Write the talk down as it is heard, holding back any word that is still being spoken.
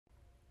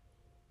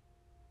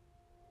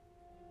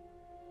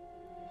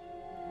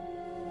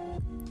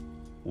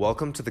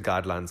Welcome to the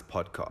Guidelines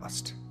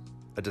Podcast,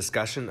 a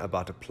discussion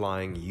about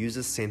applying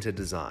user-centered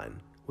design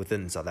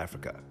within South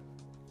Africa.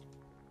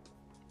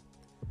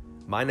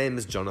 My name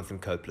is Jonathan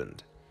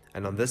Copeland,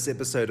 and on this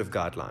episode of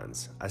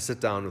Guidelines, I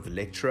sit down with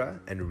lecturer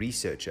and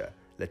researcher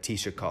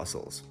Letitia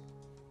Castles.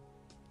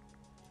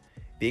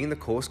 Being the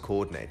course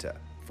coordinator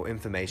for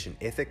information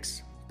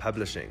ethics,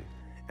 publishing,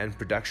 and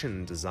production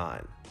and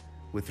design,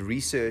 with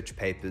research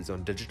papers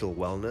on digital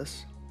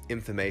wellness,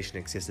 information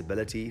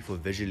accessibility for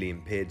visually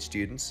impaired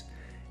students,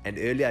 and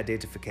early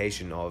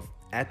identification of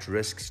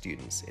at-risk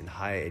students in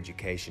higher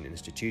education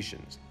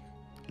institutions,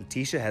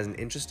 Letitia has an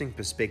interesting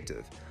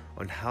perspective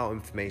on how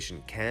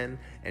information can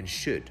and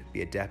should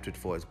be adapted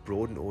for as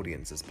broad an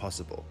audience as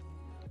possible.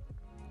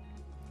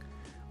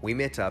 We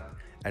met up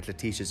at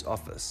Letitia's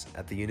office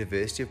at the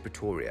University of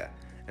Pretoria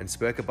and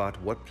spoke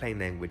about what plain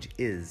language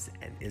is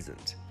and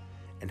isn't,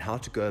 and how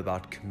to go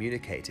about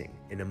communicating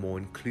in a more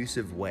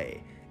inclusive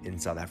way in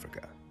South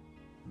Africa.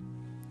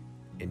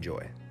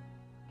 Enjoy.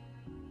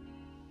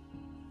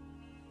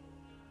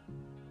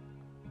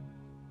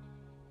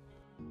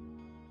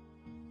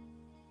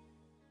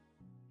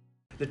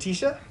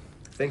 Letitia,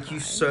 thank you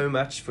so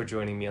much for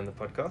joining me on the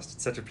podcast.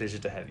 It's such a pleasure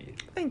to have you.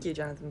 Thank you,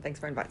 Jonathan. Thanks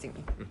for inviting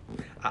me.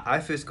 I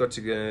first got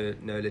to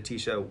know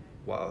Letitia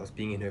while I was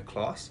being in her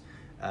class,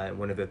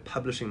 one of her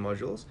publishing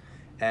modules,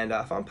 and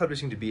I found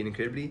publishing to be an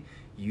incredibly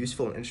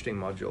useful and interesting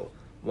module.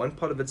 One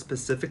part of it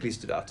specifically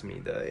stood out to me,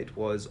 though. It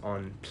was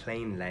on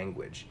plain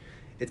language.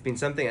 It's been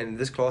something, and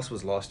this class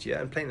was last year,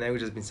 and plain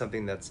language has been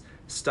something that's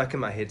stuck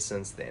in my head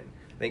since then.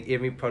 I think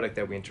every product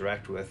that we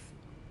interact with,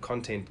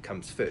 content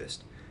comes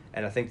first.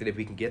 And I think that if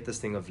we can get this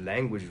thing of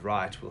language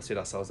right, we'll set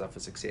ourselves up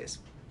for success.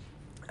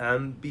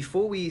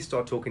 Before we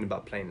start talking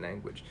about plain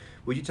language,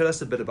 would you tell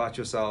us a bit about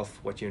yourself,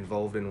 what you're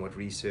involved in, what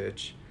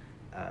research,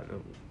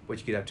 what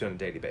you get up to on a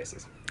daily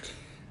basis?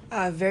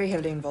 Very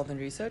heavily involved in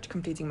research,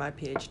 completing my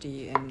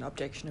PhD in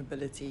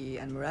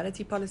objectionability and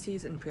morality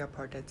policies in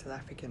pre-apartheid South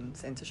African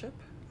censorship.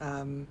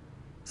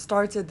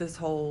 Started this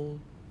whole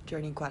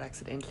journey quite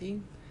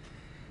accidentally.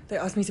 They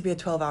asked me to be a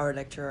 12-hour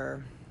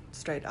lecturer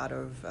straight out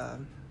of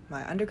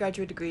my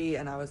undergraduate degree,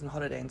 and I was on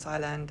holiday in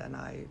Thailand, and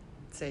I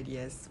said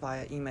yes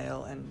via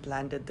email and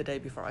landed the day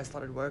before I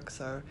started work,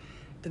 so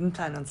didn't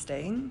plan on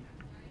staying.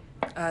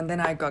 And then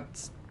I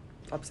got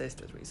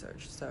obsessed with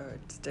research, so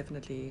it's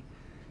definitely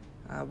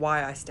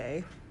why I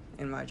stay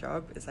in my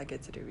job is I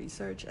get to do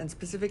research, and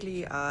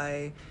specifically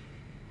I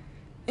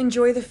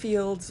enjoy the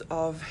fields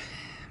of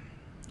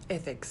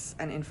ethics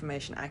and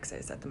information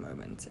access at the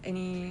moment.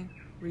 Any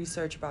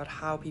research about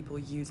how people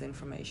use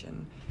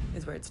information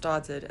is where it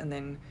started, and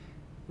then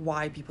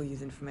why people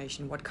use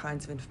information, what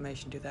kinds of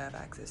information do they have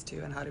access to,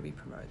 and how do we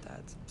promote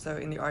that. So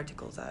in the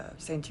articles I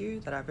sent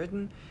you that I've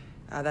written,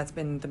 that's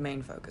been the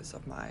main focus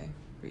of my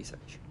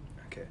research.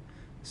 Okay.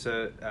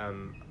 So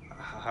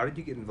how did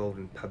you get involved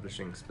in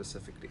publishing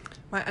specifically?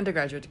 My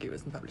undergraduate degree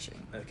was in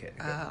publishing. Okay.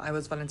 I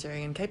was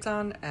volunteering in Cape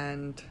Town,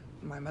 and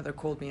my mother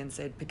called me and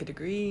said, pick a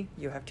degree,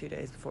 you have 2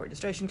 days before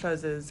registration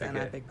closes, and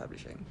I picked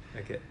publishing.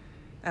 Okay.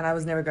 And I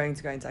was never going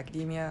to go into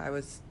academia. I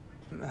was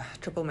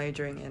triple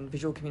majoring in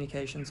visual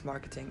communications,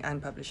 marketing,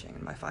 and publishing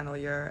in my final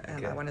year,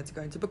 and I wanted to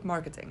go into book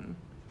marketing.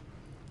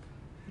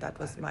 That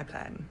was my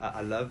plan.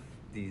 I love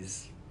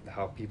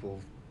how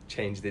people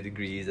change their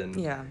degrees and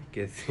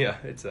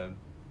it's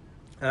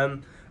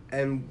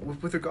and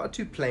with regard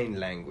to plain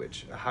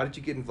language, how did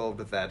you get involved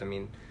with that? I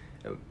mean,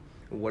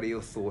 what are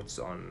your thoughts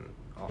on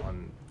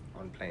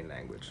plain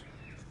language?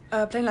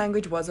 Plain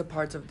language was a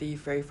part of the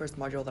very first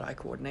module that I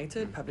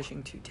coordinated,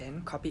 Publishing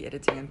 210, Copy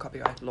Editing and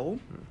Copyright Law.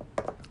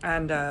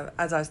 And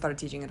as I started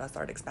teaching it, I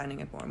started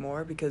expanding it more and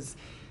more because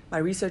my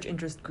research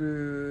interest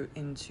grew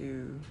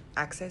into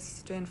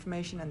access to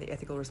information and the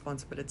ethical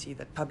responsibility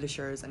that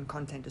publishers and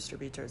content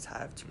distributors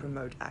have to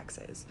promote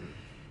access.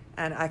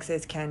 And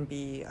access can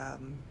be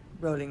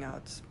rolling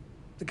out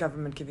the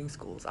government giving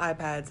schools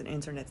iPads and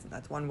internet, and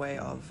that's one way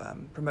of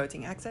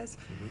promoting access.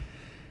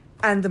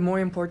 And the more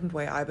important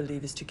way, I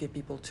believe, is to give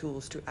people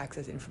tools to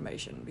access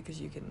information,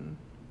 because you can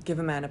give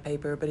a man a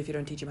paper, but if you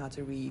don't teach him how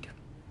to read.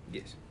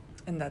 Yes.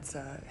 And that's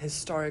a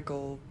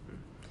historical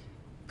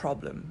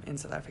problem in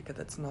South Africa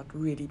that's not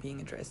really being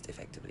addressed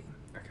effectively.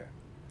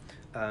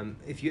 Okay.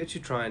 If you had to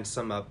try and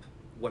sum up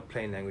what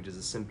plain language is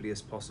as simply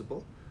as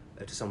possible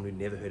to someone who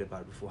never heard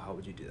about it before, how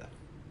would you do that?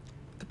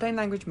 The plain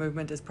language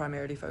movement is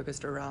primarily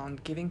focused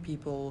around giving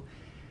people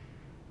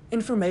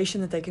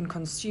information that they can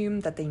consume,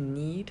 that they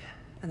need,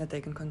 and that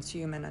they can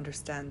consume and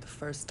understand the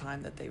first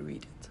time that they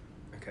read it.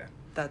 Okay.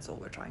 That's all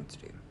we're trying to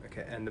do.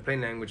 Okay, and the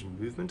plain language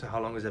movement,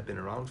 how long has that been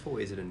around for?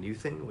 Is it a new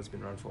thing, or it's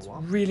been around for a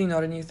while? Really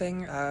not a new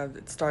thing.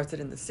 It started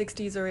in the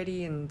 60s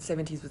already, and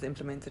 70s was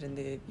implemented in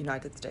the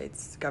United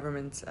States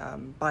government,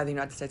 by the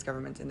United States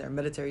government in their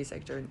military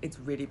sector. It's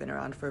really been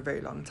around for a very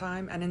long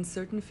time, and in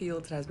certain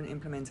fields it has been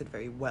implemented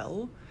very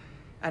well,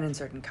 and in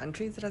certain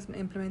countries it has been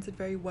implemented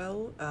very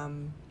well,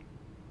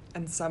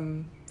 and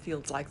some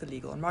fields like the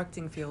legal and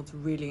marketing fields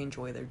really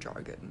enjoy their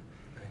jargon,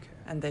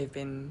 and they've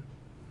been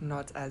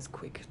not as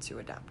quick to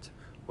adapt.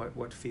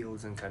 What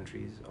fields and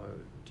countries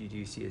do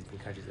you see as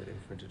being countries that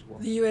implemented well?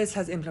 The US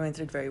has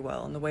implemented it very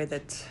well in the way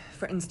that,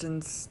 for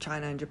instance,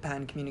 China and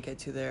Japan communicate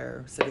to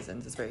their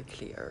citizens is very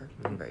clear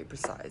and very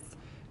precise.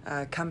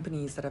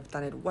 Companies that have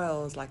done it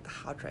well is like the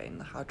Gautrain.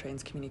 The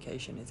Gautrain's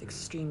communication is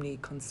extremely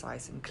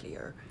concise and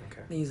clear.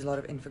 Okay. They use a lot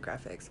of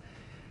infographics.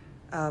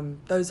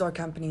 Those are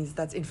companies,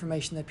 that's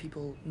information that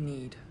people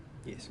need.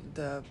 Yes.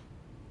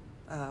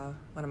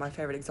 One of my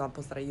favorite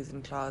examples that I use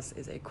in class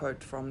is a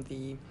quote from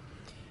the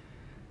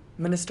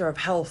Minister of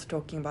Health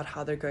talking about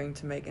how they're going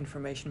to make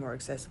information more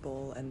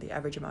accessible, and the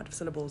average amount of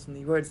syllables and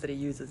the words that he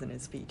uses in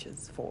his speech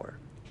is 4.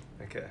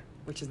 Okay.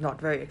 Which is not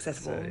very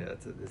accessible. So,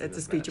 yeah, it's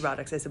a speech about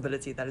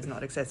accessibility that is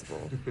not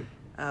accessible.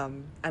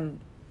 And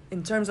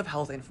in terms of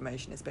health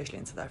information, especially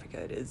in South Africa,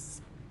 it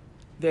is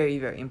very,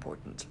 very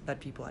important that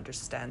people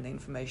understand the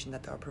information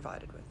that they are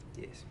provided with.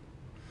 Yes.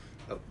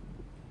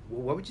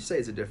 What would you say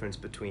is the difference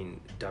between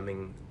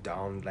dumbing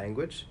down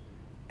language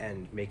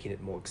and making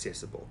it more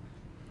accessible?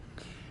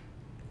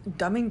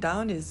 Dumbing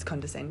down is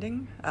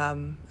condescending,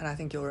 and I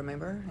think you'll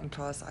remember in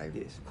class I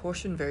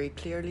cautioned very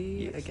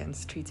clearly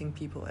against treating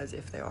people as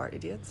if they are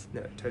idiots.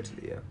 No,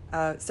 totally,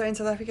 yeah. So in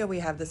South Africa we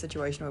have the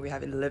situation where we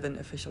have 11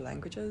 official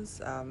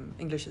languages.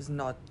 English is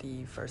not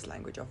the first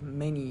language of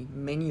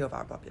many of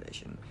our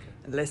population.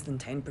 Okay. Less than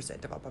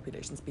 10% of our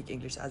population speak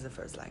English as a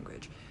first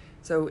language.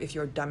 So if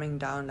you're dumbing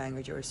down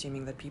language, you're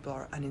assuming that people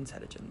are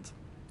unintelligent.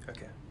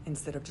 Okay.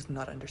 Instead of just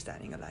not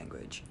understanding a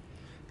language.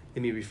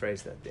 Let me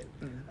rephrase that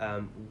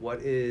then. What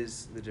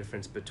is the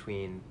difference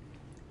between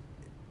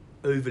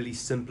overly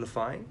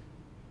simplifying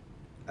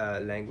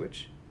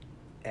language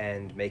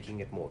and making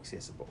it more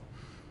accessible?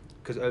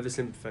 Because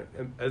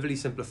overly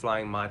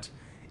simplifying might,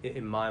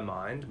 in my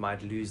mind,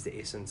 might lose the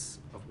essence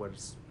of what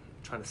it's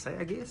trying to say,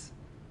 I guess.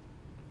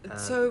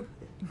 So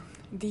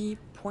the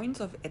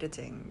point of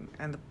editing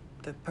and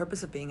the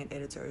purpose of being an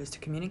editor is to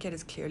communicate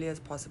as clearly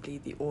as possibly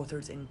the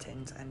author's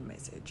intent and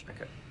message.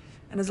 Okay.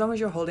 And as long as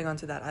you're holding on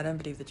to that, I don't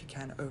believe that you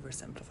can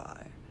oversimplify.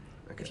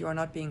 Okay. If you are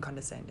not being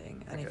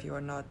condescending and if you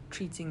are not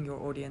treating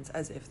your audience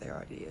as if they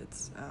are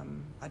idiots,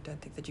 I don't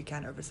think that you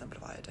can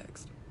oversimplify a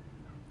text.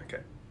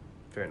 Okay,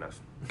 fair enough.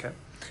 Okay.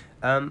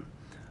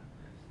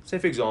 Say,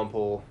 for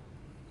example,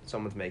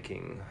 someone's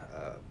making,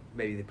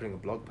 maybe they're putting a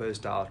blog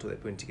post out or they're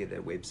putting together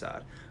a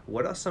website.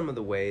 What are some of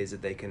the ways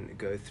that they can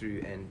go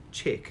through and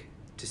check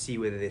to see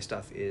whether their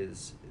stuff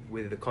is,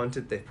 whether the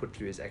content they've put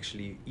through is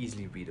actually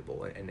easily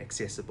readable and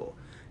accessible?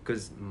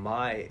 Because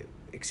my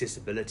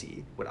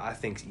accessibility, what I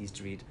think is easy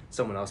to read,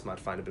 someone else might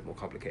find a bit more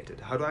complicated.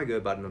 How do I go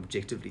about and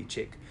objectively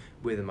check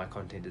whether my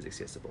content is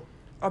accessible?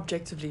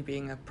 Objectively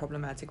being a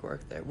problematic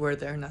word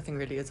there, nothing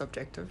really is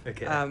objective.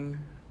 Okay.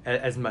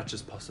 As much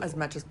as possible. As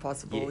much as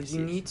possible. Yes,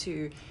 you need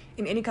to,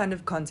 in any kind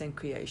of content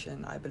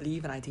creation, I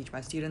believe, and I teach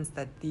my students,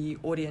 that the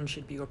audience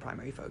should be your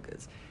primary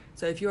focus.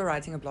 So if you're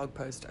writing a blog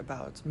post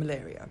about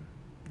malaria,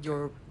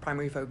 your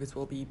primary focus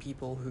will be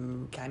people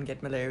who can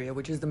get malaria,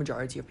 which is the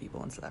majority of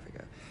people in South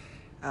Africa,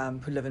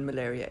 who live in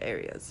malaria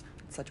areas.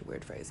 It's such a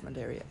weird phrase,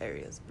 malaria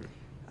areas.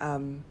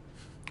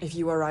 If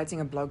you are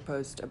writing a blog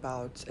post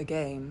about a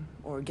game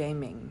or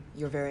gaming,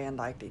 you're very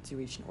unlikely to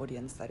reach an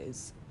audience that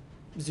is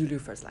Zulu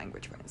first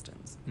language, for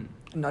instance.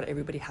 Not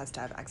everybody has to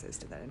have access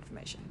to that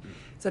information.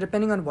 So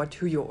depending on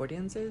who your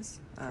audience is,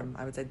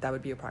 I would say that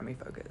would be your primary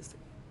focus.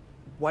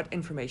 What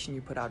information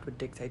you put out would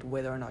dictate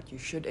whether or not you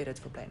should edit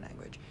for plain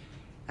language,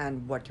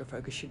 and what your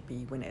focus should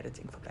be when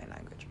editing for plain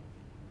language.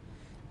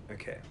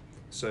 Okay,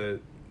 so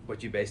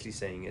what you're basically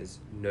saying is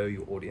know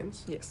your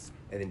audience. Yes.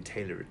 And then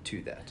tailor it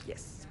to that.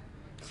 Yes.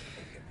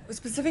 Okay.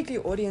 Specifically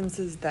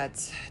audiences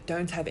that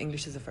don't have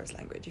English as a first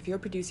language. If you're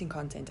producing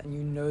content and you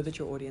know that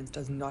your audience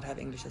does not have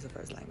English as a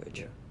first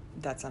language,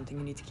 that's something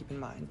you need to keep in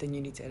mind. Then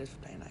you need to edit for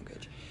plain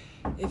language.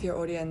 If your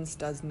audience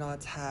does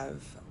not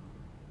have...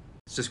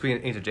 Just a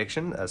quick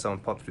interjection. Someone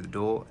popped through the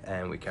door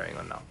and we're carrying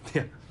on now.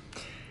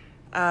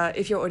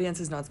 If your audience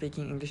is not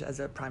speaking English as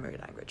a primary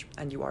language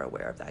and you are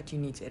aware of that, you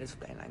need to edit for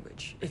plain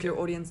language. If your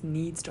audience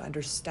needs to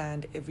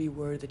understand every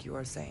word that you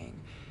are saying,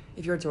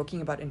 if you're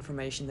talking about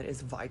information that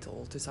is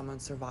vital to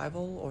someone's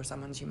survival or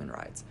someone's human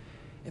rights,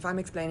 if I'm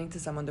explaining to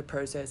someone the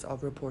process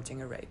of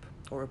reporting a rape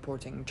or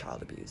reporting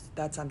child abuse,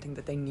 that's something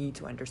that they need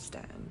to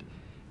understand.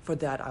 For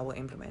that, I will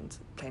implement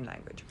plain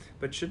language.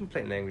 But shouldn't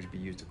plain language be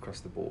used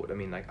across the board? I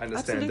mean, I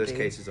understand those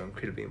cases are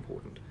incredibly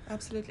important.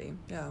 Absolutely,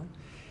 yeah.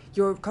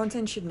 Your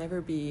content should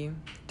never be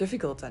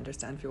difficult to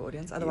understand for your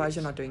audience, otherwise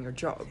you're not doing your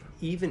job.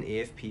 Even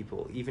if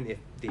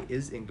there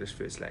is English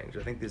first language,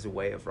 I think there's a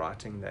way of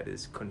writing that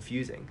is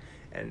confusing.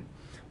 And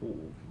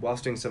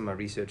whilst doing some of my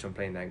research on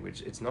plain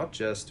language, it's not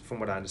just, from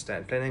what I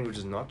understand, plain language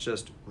is not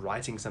just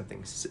writing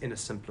something in a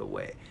simpler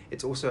way.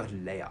 It's also a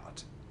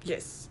layout.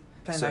 Yes.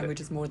 Plain language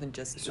is more than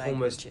just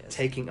language. It's almost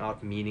taking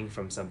out meaning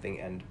from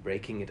something and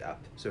breaking it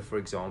up. So, for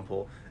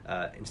example,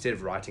 instead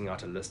of writing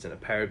out a list in a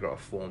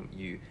paragraph form,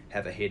 you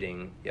have a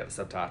heading, you have a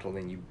subtitle,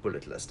 then you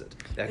bullet list it.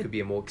 That could be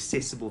a more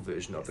accessible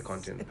version of the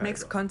content. It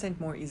makes content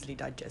more easily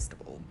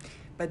digestible.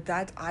 But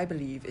that, I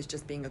believe, is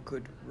just being a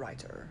good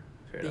writer.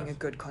 Fair being enough. a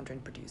good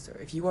content producer.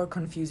 If you are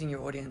confusing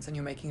your audience and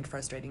you're making it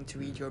frustrating to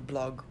read your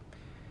blog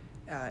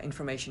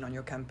information on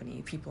your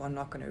company, people are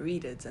not going to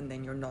read it, and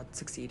then you're not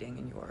succeeding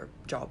in your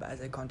job as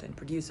a content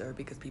producer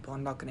because people are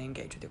not going to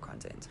engage with your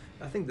content.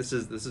 I think this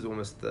is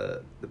almost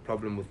the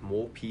problem with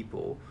more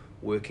people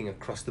working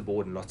across the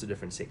board in lots of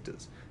different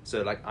sectors.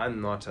 So like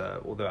I'm not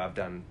although I've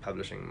done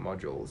publishing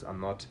modules, I'm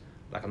not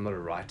a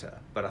writer,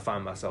 but I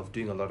find myself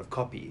doing a lot of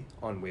copy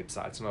on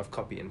websites and a lot of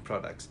copy in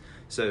products.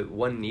 So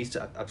one needs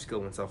to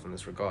upskill oneself in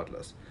this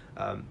regardless.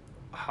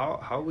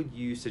 How would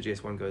you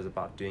suggest one goes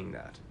about doing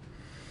that?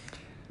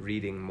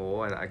 Reading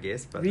more, and I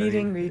guess, but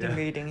reading. You yeah.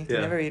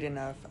 can never read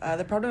enough.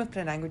 The problem with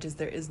plain language is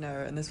there is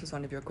no, and this was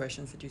one of your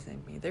questions that you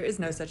sent me, there is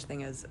no such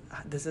thing as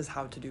this is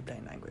how to do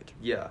plain language.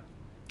 Yeah.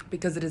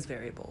 Because it is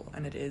variable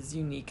and it is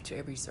unique to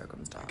every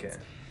circumstance. Okay.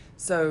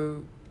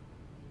 So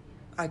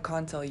I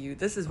can't tell you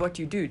this is what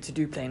you do to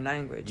do plain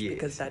language, Yes.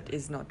 because that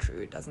is not true.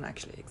 It doesn't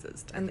actually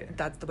exist. And Okay.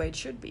 that's the way it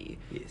should be.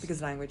 Yes.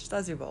 Because language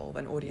does evolve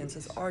and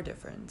audiences Yes. are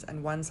different,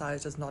 and one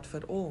size does not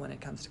fit all when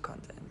it comes to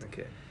content.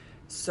 Okay.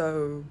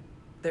 So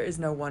there is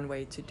no one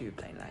way to do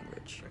plain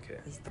language.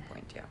 Okay. Is the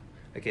point, yeah.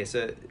 Okay,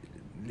 so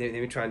let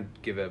me try and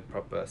give a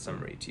proper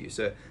summary to you.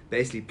 So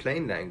basically,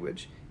 plain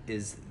language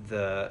is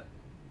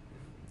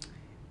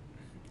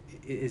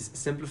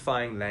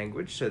simplifying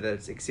language so that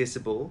it's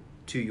accessible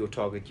to your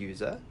target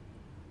user,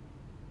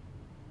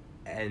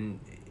 and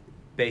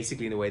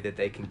basically in a way that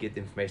they can get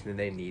the information that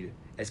they need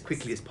as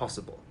quickly as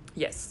possible.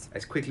 Yes.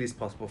 As quickly as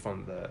possible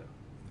from the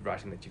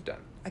writing that you've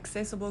done.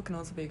 Accessible can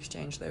also be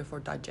exchanged,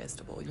 therefore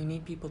digestible. You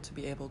need people to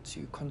be able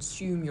to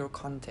consume your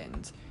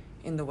content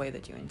in the way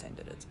that you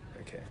intended it.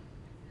 Okay,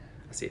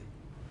 I see.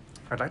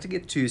 I'd like to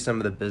get to some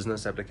of the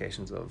business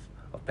applications of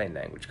plain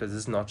language, because this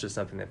is not just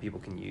something that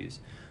people can use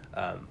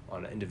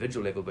on an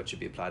individual level, but should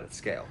be applied at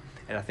scale.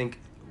 And I think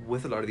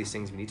with a lot of these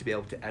things, we need to be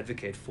able to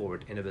advocate for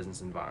it in a business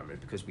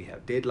environment, because we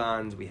have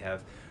deadlines, we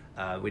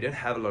don't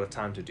have a lot of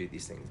time to do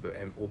these things,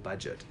 or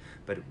budget,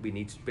 but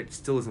it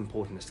still is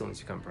important. It still needs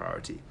to become a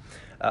priority.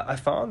 I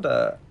found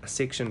a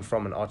section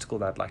from an article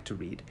that I'd like to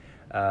read,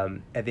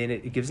 and then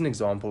it gives an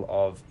example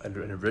of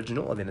an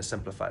original and then a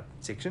simplified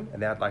section,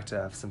 and then I'd like to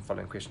have some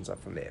following questions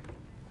up from there.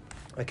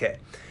 Okay.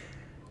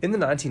 In the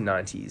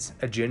 1990s,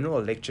 a General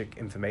Electric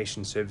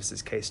Information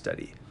Services case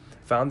study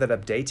found that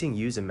updating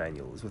user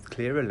manuals with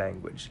clearer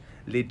language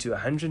led to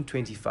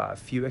 125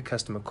 fewer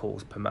customer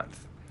calls per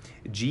month.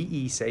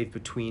 GE saved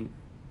between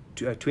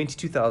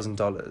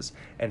 $22,000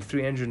 and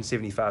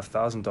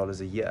 $375,000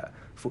 a year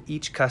for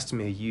each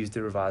customer who used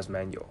the revised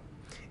manual.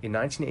 In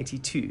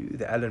 1982,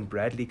 the Allen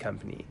Bradley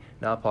Company,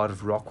 now part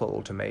of Rockwell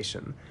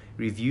Automation,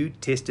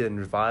 reviewed, tested, and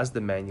revised the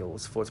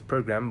manuals for its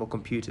programmable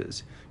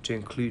computers to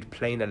include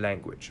plainer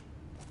language.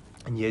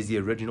 And here's the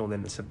original,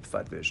 then the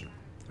simplified version.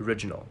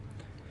 Original.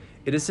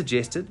 It is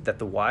suggested that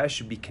the wire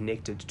should be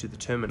connected to the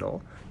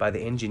terminal by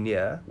the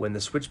engineer when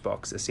the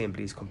switchbox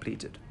assembly is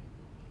completed.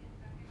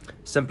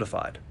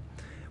 Simplified.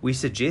 We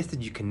suggest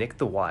that you connect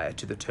the wire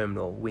to the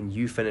terminal when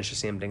you finish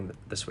assembling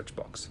the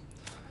switchbox.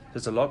 So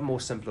it's a lot more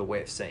simpler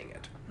way of saying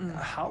it.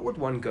 How would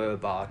one go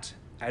about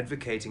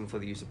advocating for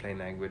the use of plain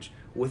language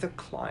with a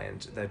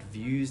client that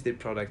views their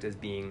product as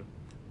being,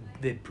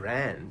 their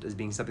brand as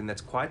being something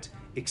that's quite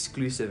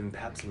exclusive and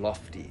perhaps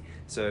lofty?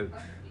 So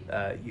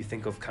you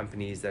think of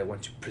companies that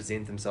want to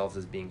present themselves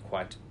as being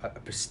quite a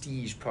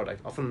prestige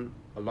product. Often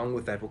along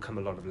with that will come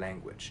a lot of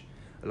language,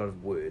 a lot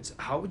of words.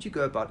 How would you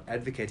go about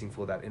advocating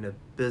for that in a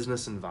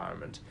business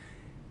environment?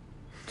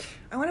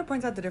 I want to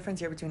point out the difference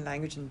here between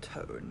language and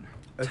tone.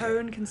 Okay.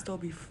 Tone can still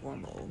be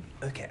formal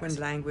when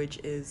language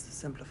is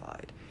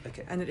simplified.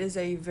 Okay. And it is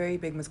a very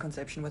big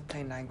misconception with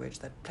plain language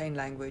that plain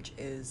language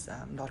is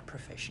not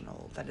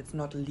professional, that it's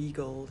not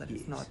legal, that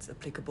it's not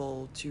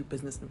applicable to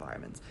business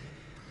environments.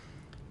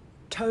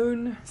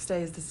 Tone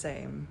stays the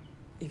same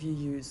if you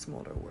use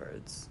smaller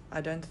words.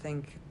 I don't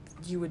think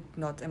you would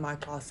not in my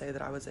class say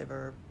that I was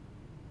ever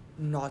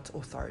not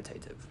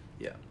authoritative.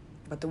 Yeah.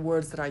 But the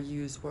words that I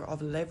used were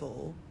of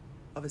level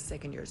of a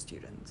second-year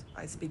student.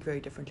 I speak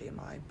very differently in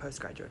my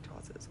postgraduate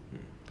classes.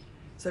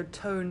 So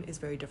tone is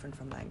very different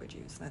from language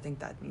use, and I think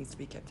that needs to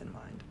be kept in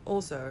mind.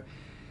 Also,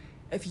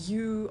 if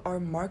you are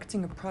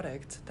marketing a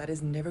product that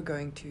is never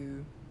going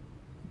to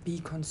be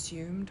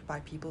consumed by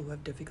people who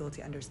have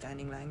difficulty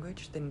understanding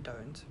language, then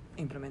don't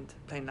implement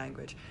plain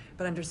language.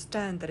 But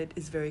understand that it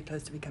is very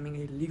close to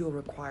becoming a legal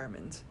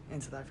requirement in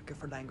South Africa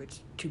for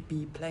language to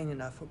be plain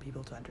enough for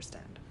people to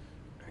understand.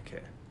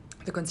 Okay.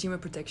 The Consumer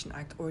Protection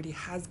Act already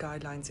has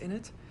guidelines in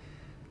it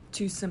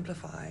to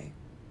simplify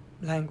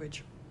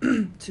language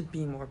to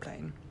be more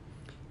plain.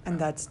 And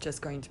that's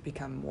just going to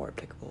become more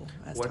applicable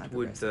as time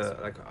progresses.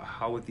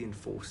 How would the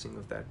enforcing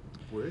of that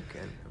work?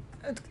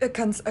 And a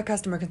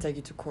customer can take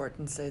you to court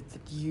and say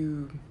that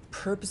you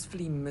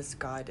purposefully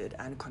misguided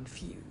and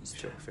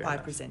confused by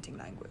presenting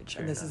language.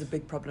 And this is a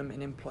big problem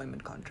in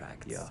employment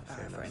contracts,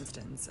 for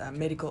instance,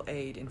 medical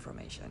aid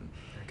information.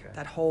 Okay.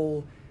 That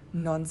whole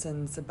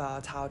nonsense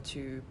about how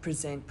to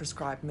present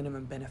prescribed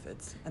minimum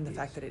benefits and the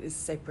fact that it is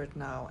separate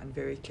now and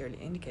very clearly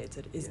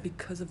indicated is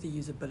because of the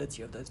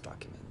usability of those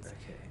documents.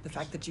 Okay. The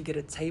fact that you get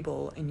a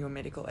table in your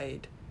medical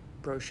aid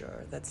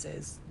brochure that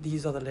says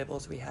these are the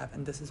levels we have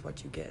and this is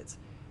what you get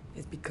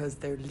is because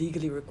they're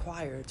legally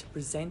required to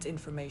present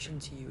information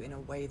to you in a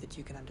way that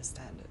you can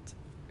understand it.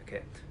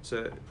 Okay,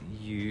 so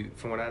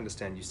from what I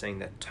understand, you're saying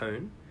that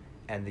tone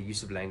and the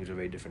use of language are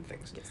very different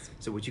things. Yes.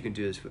 So what you can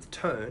do is with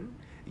tone,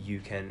 you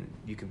can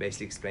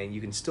basically explain,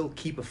 you can still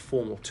keep a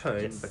formal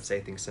tone, Yes. but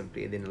say things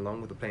simply. And then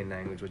along with the plain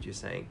language, what you're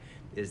saying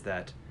is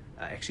that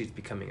actually it's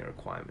becoming a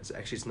requirement. So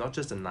actually it's not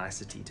just a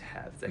nicety to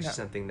have, it's actually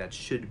something that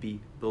should be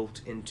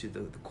built into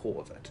the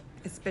core of it.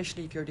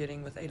 Especially if you're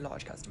dealing with a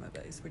large customer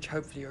base, which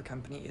hopefully your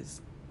company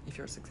is if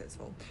you're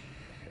successful.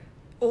 Okay.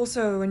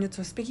 Also, when you're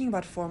speaking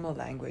about formal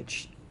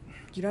language,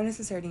 you don't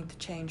necessarily need to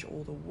change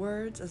all the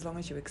words as long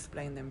as you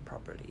explain them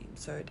properly.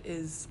 So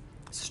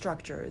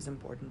structure is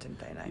important in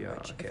plain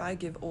language. Yeah, okay. If I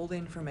give all the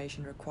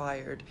information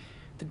required,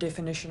 the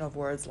definition of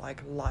words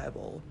like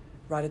liable,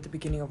 right at the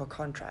beginning of a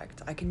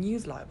contract, I can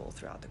use liable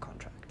throughout the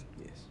contract.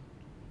 Yes.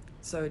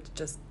 So it's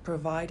just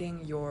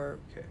providing your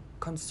Okay.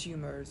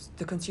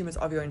 the consumers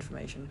of your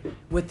information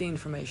with the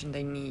information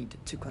they need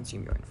to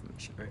consume your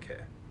information.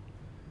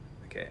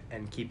 Okay,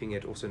 and keeping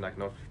it also like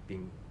not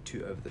being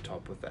too over the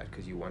top with that,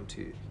 because you don't want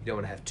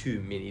to have too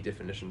many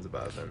definitions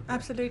about them.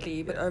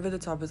 Absolutely, but over the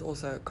top is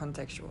also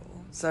contextual.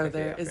 So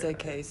there is a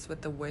okay. case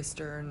with the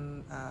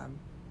Western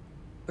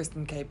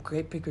Cape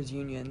Grape Pickers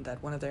Union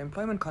that one of their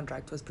employment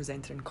contracts was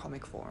presented in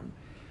comic form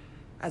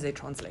as a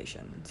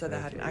translation. So they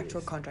had an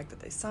actual contract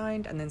that they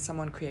signed, and then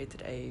someone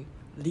created a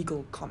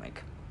legal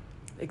comic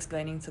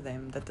explaining to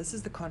them that this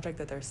is the contract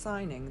that they're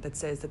signing that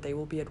says that they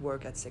will be at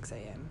work at 6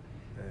 a.m.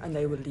 and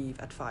they will leave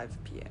at 5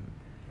 p.m.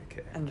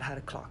 Okay. And it had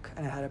a clock,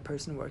 and it had a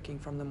person working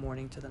from the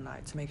morning to the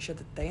night to make sure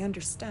that they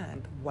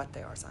understand what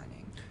they are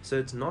signing. So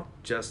it's not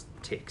just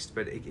text,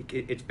 but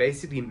it's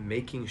basically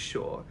making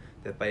sure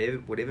that by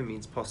whatever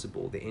means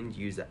possible, the end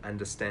user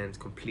understands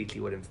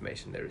completely what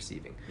information they're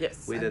receiving.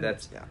 Yes. Whether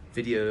that's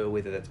video,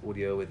 whether that's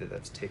audio, whether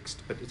that's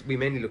text. But we're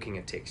mainly looking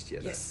at text here.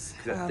 Yes.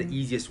 That's the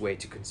easiest way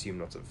to consume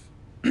lots of...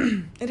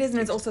 It is, and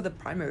it's also the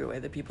primary way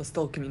that people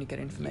still communicate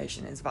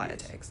information is via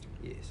text.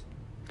 Yes.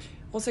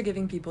 Also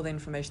giving people the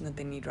information that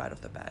they need right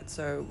off the bat.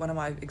 So one of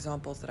my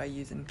examples that I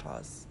use in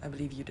class, I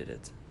believe you did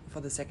it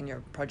for the second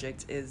year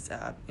project, is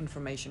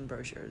information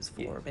brochures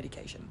for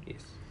medication.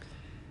 Yes.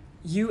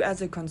 You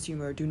as a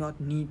consumer do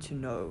not need to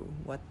know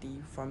what the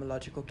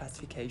pharmacological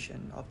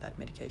classification of that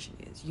medication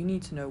is. You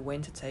need to know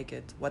when to take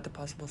it, what the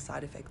possible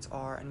side effects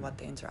are, and what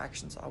the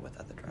interactions are with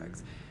other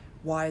drugs.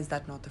 Why is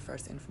that not the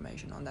first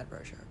information on that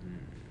brochure?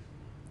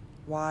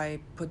 Why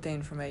put the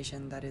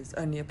information that is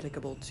only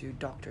applicable to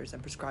doctors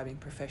and prescribing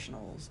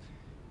professionals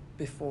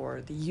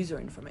before the user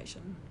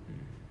information?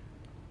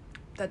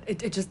 That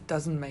it just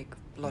doesn't make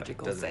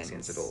logical doesn't sense,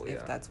 make sense at all,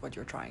 if that's what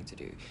you're trying to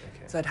do.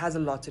 Okay. So it has a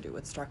lot to do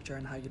with structure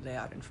and how you lay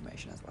out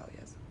information as well,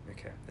 yes.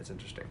 Okay, that's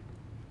interesting.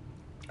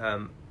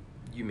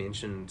 You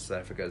mentioned South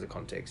Africa as a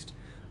context.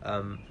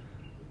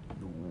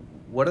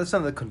 What are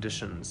some of the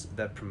conditions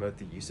that promote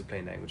the use of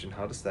plain language, and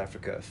how does South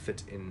Africa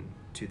fit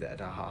into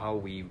that? How are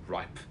we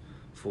ripe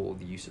for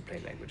the use of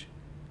plain language?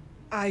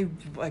 I,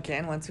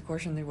 again, want to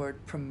caution the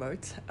word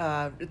promote.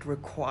 It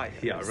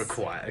requires. Yeah,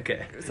 require,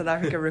 okay. South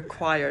Africa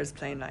requires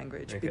plain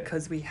language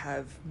because we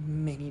have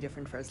many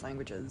different first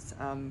languages.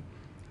 And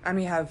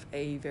we have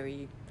a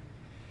very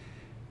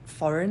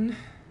foreign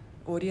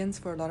audience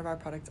for a lot of our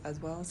products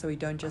as well. So we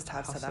don't just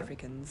have South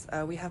Africans.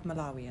 We have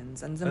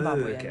Malawians and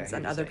Zimbabweans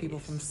and other people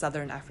from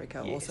Southern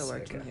Africa also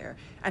working here.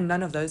 And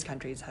none of those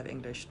countries have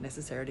English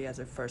necessarily as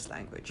a first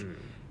language.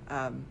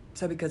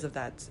 So because of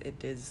that,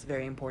 it is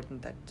very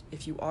important that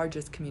if you are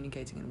just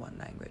communicating in one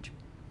language,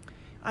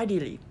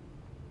 ideally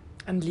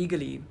and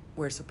legally,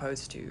 we're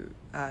supposed to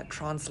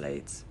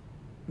translate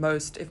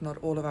most, if not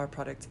all, of our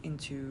products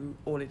into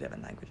all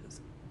 11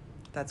 languages.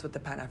 That's what the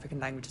Pan-African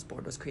Languages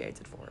Board was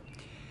created for.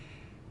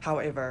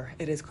 However,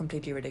 it is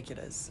completely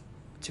ridiculous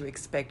to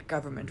expect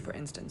government, for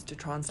instance, to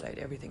translate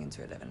everything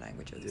into 11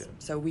 languages. Yeah.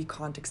 So we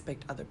can't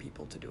expect other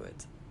people to do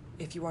it.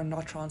 If you are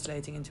not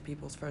translating into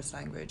people's first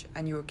language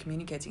and you are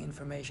communicating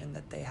information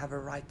that they have a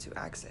right to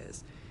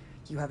access,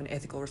 you have an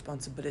ethical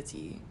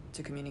responsibility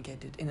to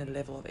communicate it in a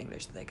level of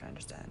English that they can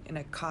understand, in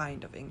a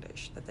kind of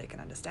English that they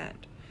can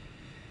understand.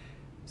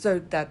 So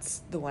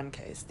that's the one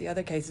case. The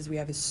other case is we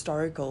have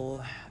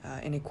historical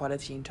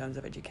inequality in terms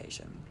of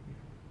education.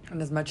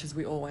 And as much as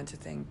we all want to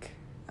think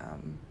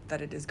that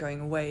it is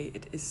going away,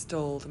 it is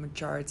still the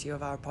majority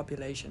of our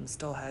population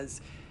still has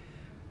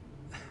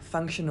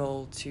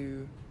functional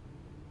to,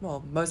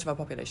 well, most of our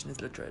population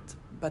is literate,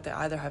 but they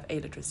either have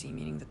illiteracy,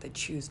 meaning that they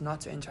choose not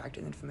to interact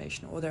with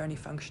information, or they're only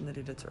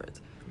functionally literate.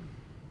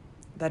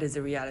 That is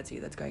a reality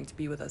that's going to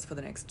be with us for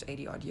the next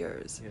 80-odd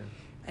years. Yeah.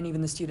 And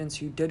even the students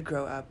who did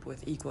grow up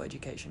with equal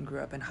education grew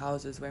up in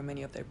houses where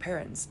many of their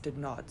parents did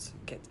not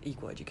get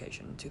equal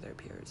education to their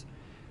peers.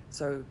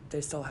 So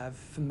they still have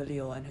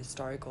familial and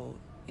historical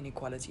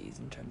inequalities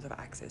in terms of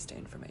access to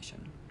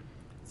information.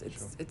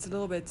 It's a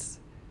little bit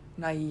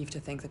naive to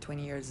think that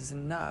 20 years is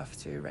enough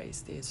to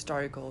erase the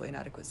historical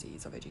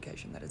inadequacies of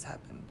education that has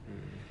happened.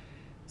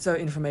 So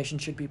information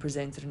should be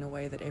presented in a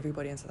way that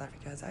everybody in South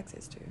Africa has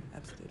access to.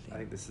 Absolutely. I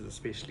think this is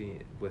especially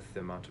with the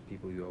amount of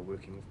people who are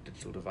working with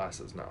digital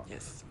devices now.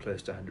 Yes.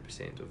 Close to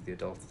 100% of the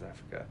adults in South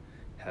Africa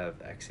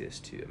have access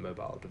to a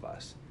mobile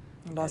device.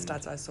 Last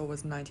stats I saw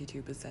was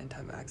 92%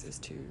 have access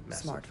to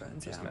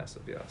smartphones. Just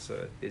massive, yeah.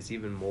 So there's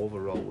even more of a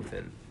role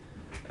within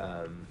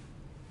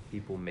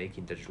people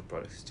making digital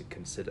products to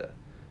consider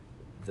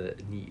the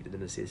need, the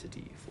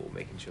necessity for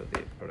making sure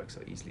their products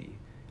are easily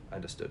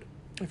understood.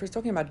 If we're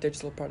talking about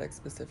digital products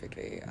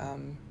specifically,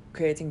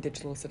 creating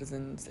digital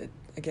citizens,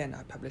 again,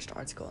 I published an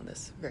article on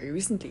this very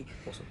recently.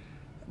 Awesome.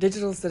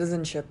 Digital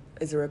citizenship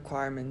is a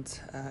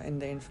requirement in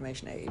the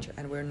information age,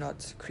 and we're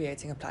not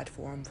creating a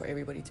platform for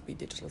everybody to be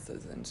digital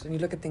citizens. When you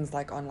look at things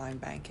like online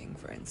banking,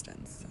 for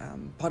instance,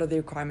 part of the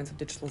requirements of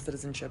digital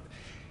citizenship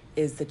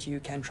is that you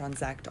can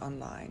transact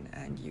online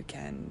and you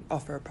can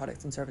offer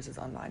products and services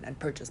online and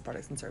purchase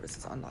products and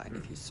services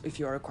online if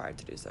you are required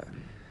to do so.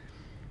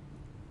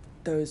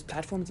 Those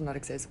platforms are not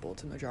accessible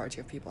to the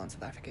majority of people in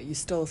South Africa. You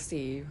still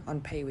see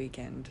on pay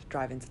weekend,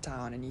 drive into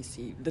town and you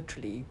see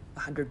literally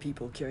 100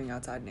 people queuing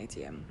outside an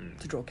ATM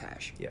to draw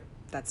cash. Yeah.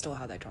 That's still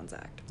how they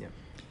transact. Yeah.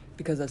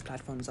 Because those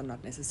platforms are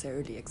not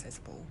necessarily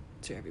accessible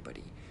to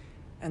everybody.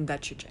 And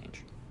that should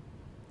change.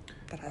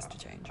 That has to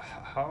change.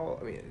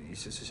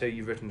 So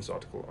you've written this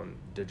article on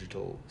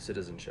digital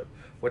citizenship.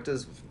 What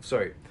does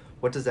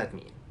that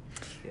mean?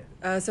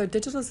 Yeah. So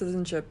digital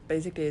citizenship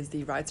basically is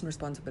the rights and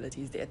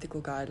responsibilities, the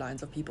ethical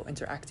guidelines of people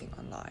interacting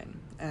online.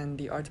 And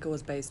the article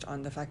was based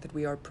on the fact that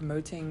we are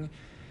promoting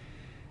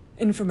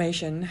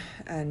information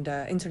and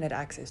internet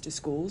access to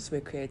schools.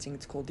 We're creating,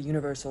 it's called the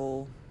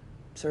Universal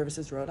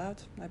Services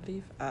Rollout, I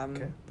believe,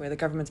 where the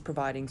government's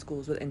providing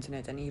schools with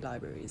internet and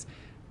e-libraries.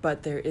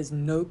 But there is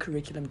no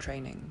curriculum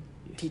training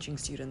teaching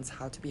students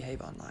how to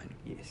behave online.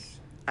 Yes.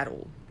 At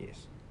all.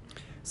 Yes.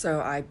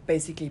 So I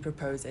basically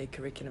propose a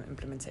curriculum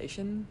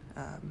implementation.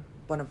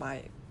 One of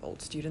my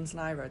old students and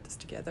I wrote this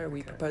together.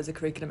 We propose a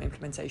curriculum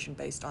implementation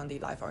based on the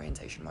life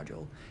orientation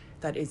module.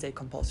 That is a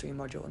compulsory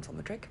module until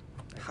matric.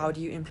 Okay. How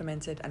do you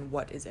implement it and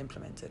what is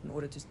implemented in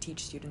order to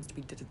teach students to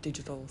be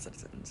digital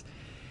citizens?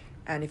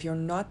 And if you're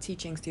not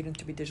teaching students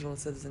to be digital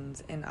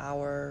citizens in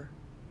our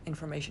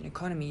information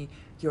economy,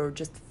 you're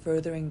just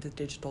furthering the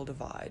digital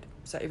divide.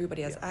 So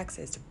everybody has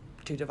access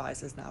to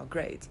devices now,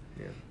 great.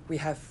 Yeah. We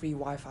have free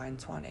Wi-Fi in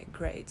Tshwane,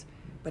 great.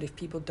 But if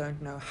people don't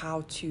know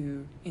how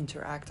to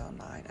interact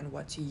online and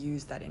what to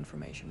use that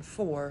information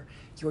for,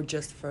 you're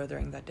just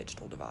furthering that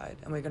digital divide.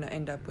 And we're going to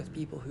end up with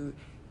people who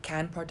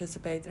can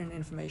participate in an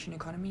information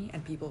economy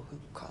and people who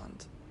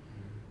can't.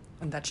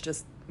 And that's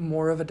just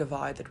more of a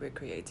divide that we're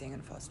creating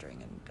and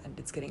fostering, and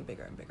it's getting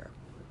bigger and bigger.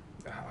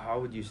 How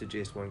would you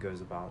suggest one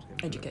goes about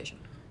education?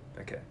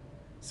 Okay.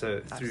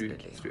 So through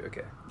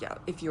okay. Yeah,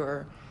 if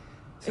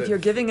you're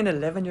giving an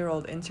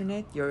 11-year-old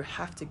internet, you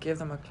have to give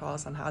them a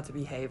class on how to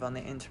behave on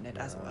the internet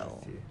as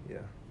well. Yeah.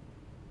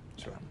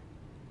 Sure.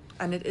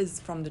 And it is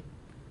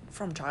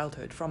from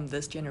childhood, from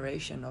this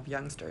generation of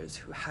youngsters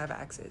who have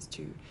access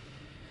to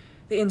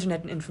the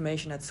internet and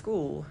information at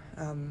school,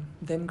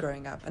 them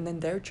growing up, and then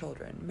their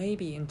children,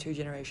 maybe in 2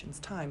 generations'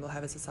 time, will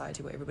have a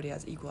society where everybody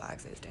has equal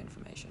access to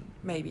information.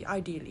 Maybe,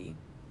 ideally,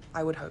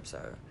 I would hope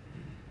so,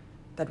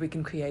 that we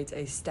can create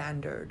a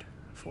standard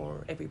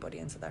for everybody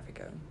in South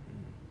Africa.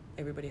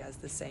 Everybody has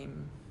the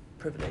same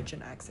privilege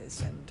and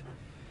access, and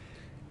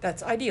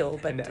that's ideal.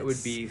 But that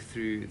would be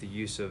through the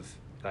use of,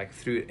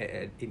 through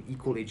an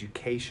equal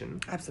education.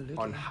 Absolutely.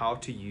 On how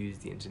to use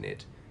the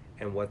internet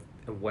and what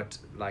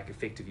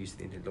effective use of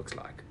the internet looks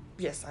like.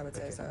 Yes, I would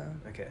say so.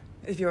 Okay.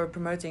 If you're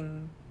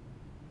promoting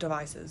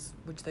devices,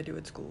 which they do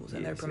at schools,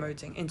 and they're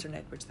promoting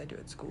internet, which they do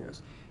at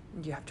schools,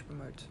 you have to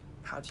promote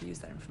how to use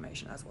that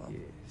information as well.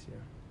 Yes, yeah.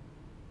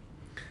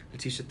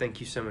 Letitia, thank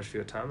you so much for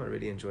your time. I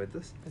really enjoyed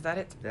this. Is that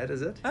it? That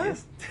is it. Oh,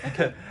 yes.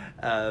 okay.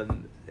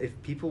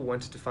 If people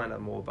wanted to find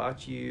out more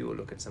about you or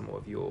look at some more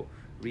of your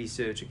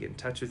research or get in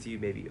touch with you,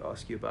 maybe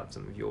ask you about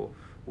some of your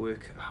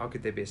work, how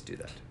could they best do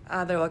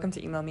that? They're welcome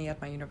to email me at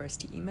my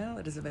university email.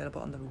 It is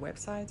available on the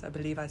website. I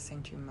believe I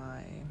sent you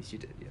my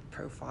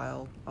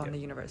profile on the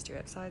university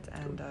website,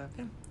 and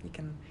you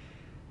can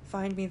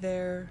find me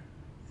there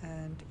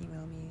and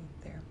email me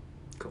there.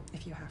 Cool.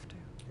 If you have to.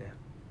 Yeah.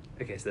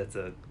 Okay, so that's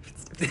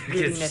it's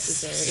really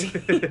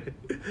necessary.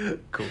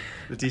 Cool.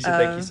 Letitia,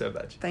 thank you so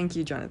much. Thank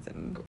you,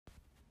 Jonathan. Cool.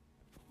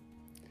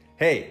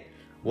 Hey,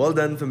 well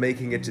done for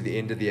making it to the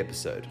end of the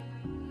episode.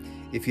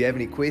 If you have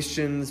any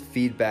questions,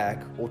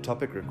 feedback, or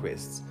topic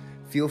requests,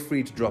 feel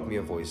free to drop me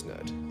a voice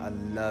note. I'd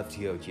love to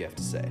hear what you have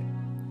to say.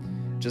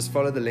 Just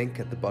follow the link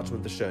at the bottom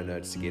of the show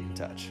notes to get in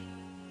touch.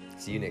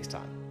 See you next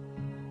time.